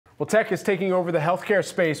Well, tech is taking over the healthcare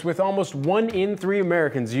space with almost 1 in 3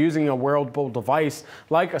 Americans using a wearable device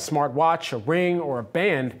like a smartwatch, a ring, or a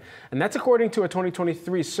band. And that's according to a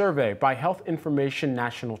 2023 survey by Health Information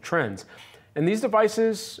National Trends. And these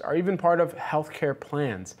devices are even part of healthcare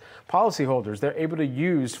plans. Policyholders, they're able to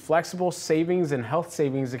use flexible savings and health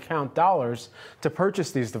savings account dollars to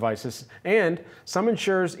purchase these devices. And some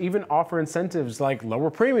insurers even offer incentives like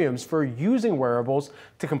lower premiums for using wearables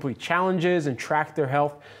to complete challenges and track their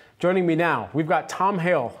health. Joining me now, we've got Tom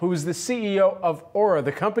Hale, who is the CEO of ŌURA,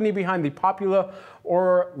 the company behind the popular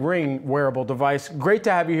ŌURA Ring wearable device. Great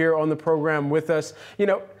to have you here on the program with us.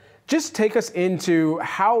 Just take us into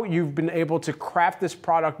how you've been able to craft this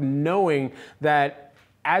product, knowing that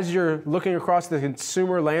as you're looking across the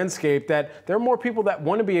consumer landscape, that there are more people that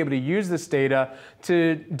want to be able to use this data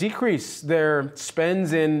to decrease their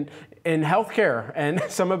spends in healthcare and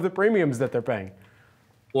some of the premiums that they're paying.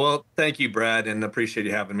 Well, thank you, Brad, and appreciate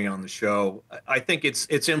you having me on the show. I think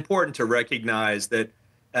it's important to recognize that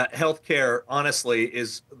healthcare, honestly,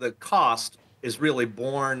 the cost is really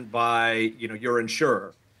borne by your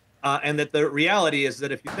insurer. And that the reality is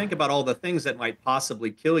that if you think about all the things that might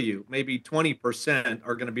possibly kill you, maybe 20%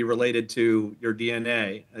 are going to be related to your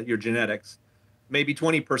DNA, your genetics. Maybe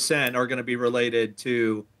 20% are going to be related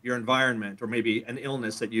to your environment or maybe an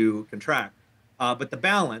illness that you contract. But the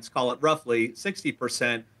balance, call it roughly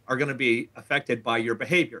 60%, are going to be affected by your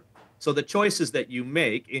behavior. So the choices that you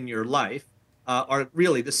make in your life are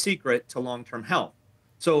really the secret to long-term health.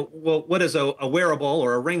 So, well, what does a wearable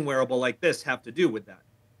or a ring wearable like this have to do with that?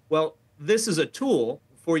 Well, this is a tool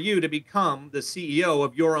for you to become the CEO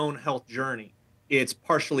of your own health journey. It's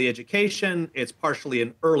partially education, it's partially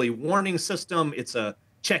an early warning system, it's a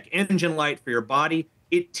check engine light for your body.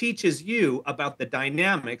 It teaches you about the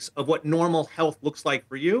dynamics of what normal health looks like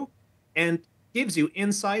for you and gives you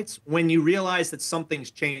insights when you realize that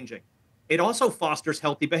something's changing. It also fosters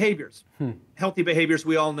healthy behaviors. Healthy behaviors,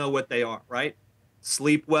 we all know what they are, right?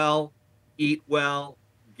 Sleep well, eat well,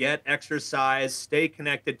 get exercise, stay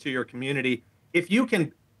connected to your community. If you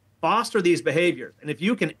can foster these behaviors, and if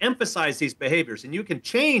you can emphasize these behaviors, and you can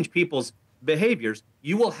change people's behaviors,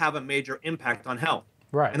 you will have a major impact on health.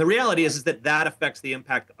 Right. And the reality is that affects the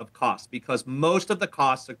impact of cost, because most of the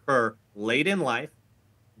costs occur late in life,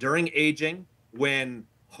 during aging, when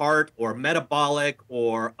heart or metabolic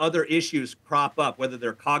or other issues crop up, whether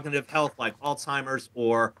they're cognitive health like Alzheimer's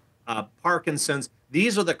or Parkinson's.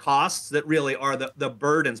 These are the costs that really are the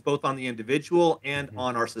burdens, both on the individual and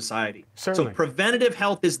on our society. Certainly. So preventative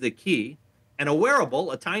health is the key. And a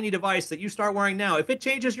wearable, a tiny device that you start wearing now, if it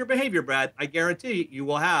changes your behavior, Brad, I guarantee you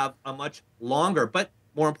will have a much longer, but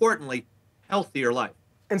more importantly, healthier life.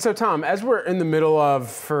 And so, Tom, as we're in the middle of,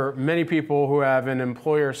 for many people who have an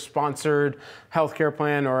employer-sponsored healthcare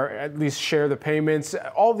plan or at least share the payments,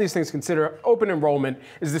 all of these things consider, open enrollment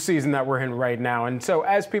is the season that we're in right now. And so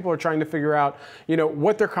as people are trying to figure out,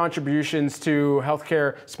 what their contributions to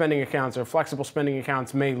healthcare spending accounts or flexible spending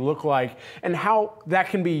accounts may look like and how that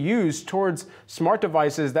can be used towards smart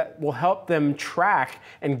devices that will help them track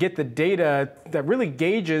and get the data that really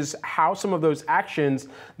gauges how some of those actions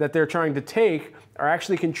that they're trying to take are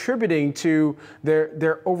actually contributing to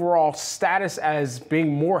their overall status as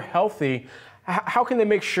being more healthy. How can they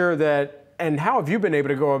make sure that, and how have you been able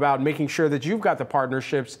to go about making sure that you've got the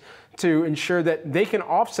partnerships to ensure that they can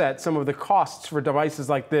offset some of the costs for devices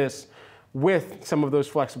like this with some of those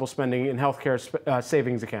flexible spending in healthcare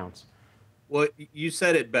savings accounts? Well, you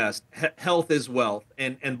said it best. Health is wealth.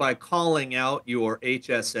 And by calling out your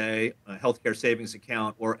HSA, healthcare savings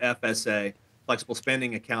account, or FSA, flexible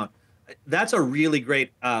spending account, that's a really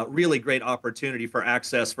great opportunity for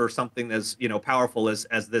access for something as powerful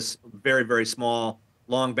as this very, very small,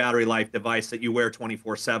 long battery life device that you wear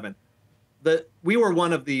 24/7. We were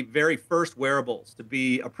one of the very first wearables to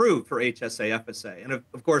be approved for HSA, FSA, and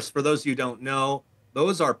of course, for those of you who don't know,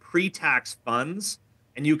 those are pre-tax funds,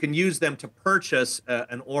 and you can use them to purchase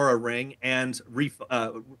an ŌURA ring and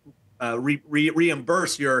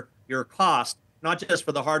reimburse your cost, not just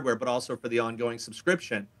for the hardware but also for the ongoing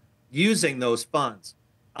subscription, using those funds.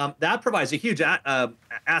 That provides a huge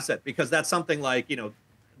asset, because that's something like,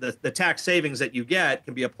 the tax savings that you get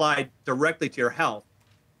can be applied directly to your health.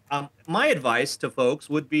 My advice to folks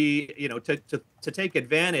would be, to take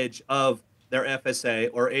advantage of their FSA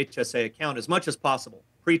or HSA account as much as possible.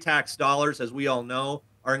 Pre-tax dollars, as we all know,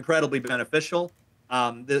 are incredibly beneficial.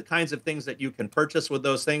 The kinds of things that you can purchase with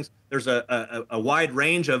those things, there's a wide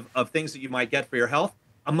range of things that you might get for your health.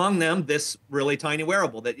 Among them, this really tiny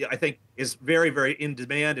wearable that I think is very, very in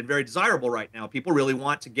demand and very desirable right now. People really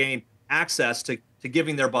want to gain access to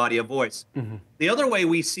giving their body a voice. The other way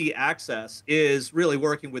we see access is really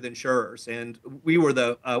working with insurers. And we were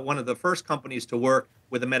one of the first companies to work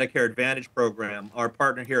with a Medicare Advantage program. Our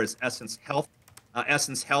partner here is Essence Health.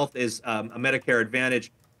 Essence Health is a Medicare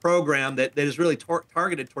Advantage program that is really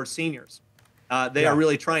targeted towards seniors. They are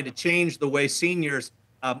really trying to change the way seniors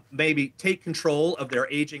maybe take control of their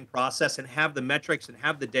aging process and have the metrics and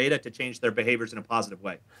have the data to change their behaviors in a positive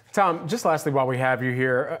way. Tom, just lastly, while we have you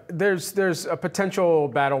here, there's a potential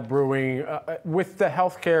battle brewing with the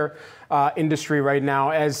healthcare industry right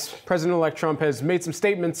now, as President-elect Trump has made some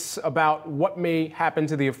statements about what may happen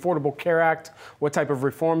to the Affordable Care Act, what type of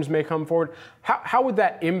reforms may come forward. How would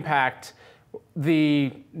that impact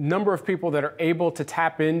the number of people that are able to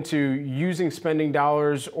tap into using spending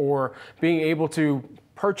dollars or being able to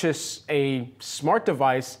purchase a smart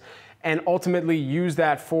device and ultimately use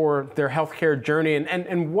that for their healthcare journey?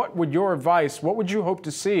 And what would your advice, what would you hope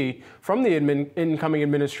to see from the incoming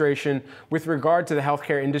administration with regard to the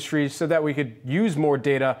healthcare industry so that we could use more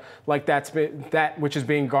data like that which is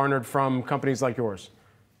being garnered from companies like yours?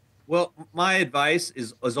 Well, my advice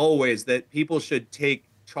is, as always, that people should take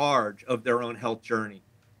charge of their own health journey.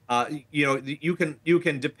 You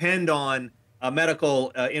can depend on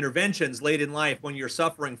medical interventions late in life when you're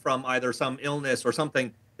suffering from either some illness or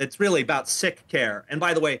something that's really about sick care. And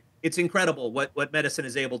by the way, it's incredible what medicine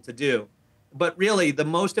is able to do. But really, the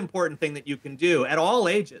most important thing that you can do at all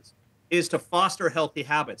ages is to foster healthy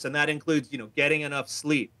habits. And that includes, getting enough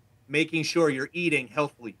sleep, making sure you're eating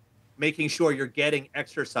healthily, making sure you're getting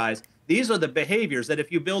exercise. These are the behaviors that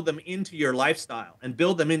if you build them into your lifestyle and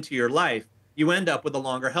build them into your life, you end up with a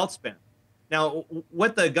longer health span. Now,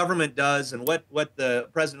 what the government does and what the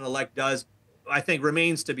president-elect does, I think,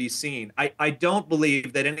 remains to be seen. I don't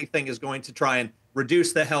believe that anything is going to try and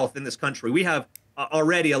reduce the health in this country. We have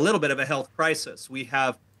already a little bit of a health crisis. We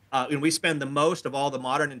have, we spend the most of all the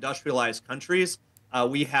modern industrialized countries.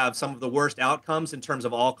 We have some of the worst outcomes in terms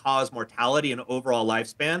of all-cause mortality and overall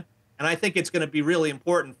lifespan. And I think it's going to be really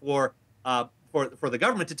important for the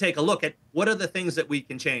government to take a look at what are the things that we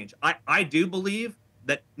can change. I do believe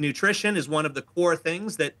that nutrition is one of the core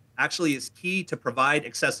things that actually is key to provide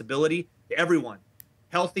accessibility to everyone.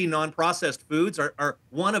 Healthy, non-processed foods are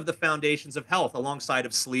one of the foundations of health alongside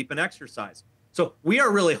of sleep and exercise. So we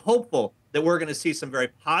are really hopeful that we're going to see some very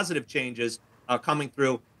positive changes coming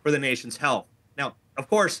through for the nation's health. Now, of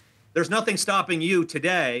course, there's nothing stopping you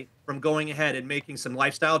today from going ahead and making some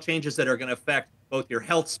lifestyle changes that are going to affect both your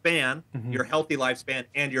health span, your healthy lifespan,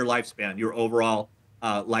 and your lifespan, your overall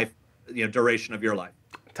life, duration of your life.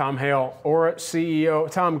 Tom Hale, ŌURA CEO.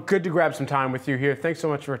 Tom, good to grab some time with you here. Thanks so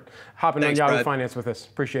much for hopping on Yahoo Finance with us.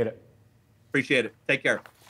 Appreciate it. Appreciate it. Take care.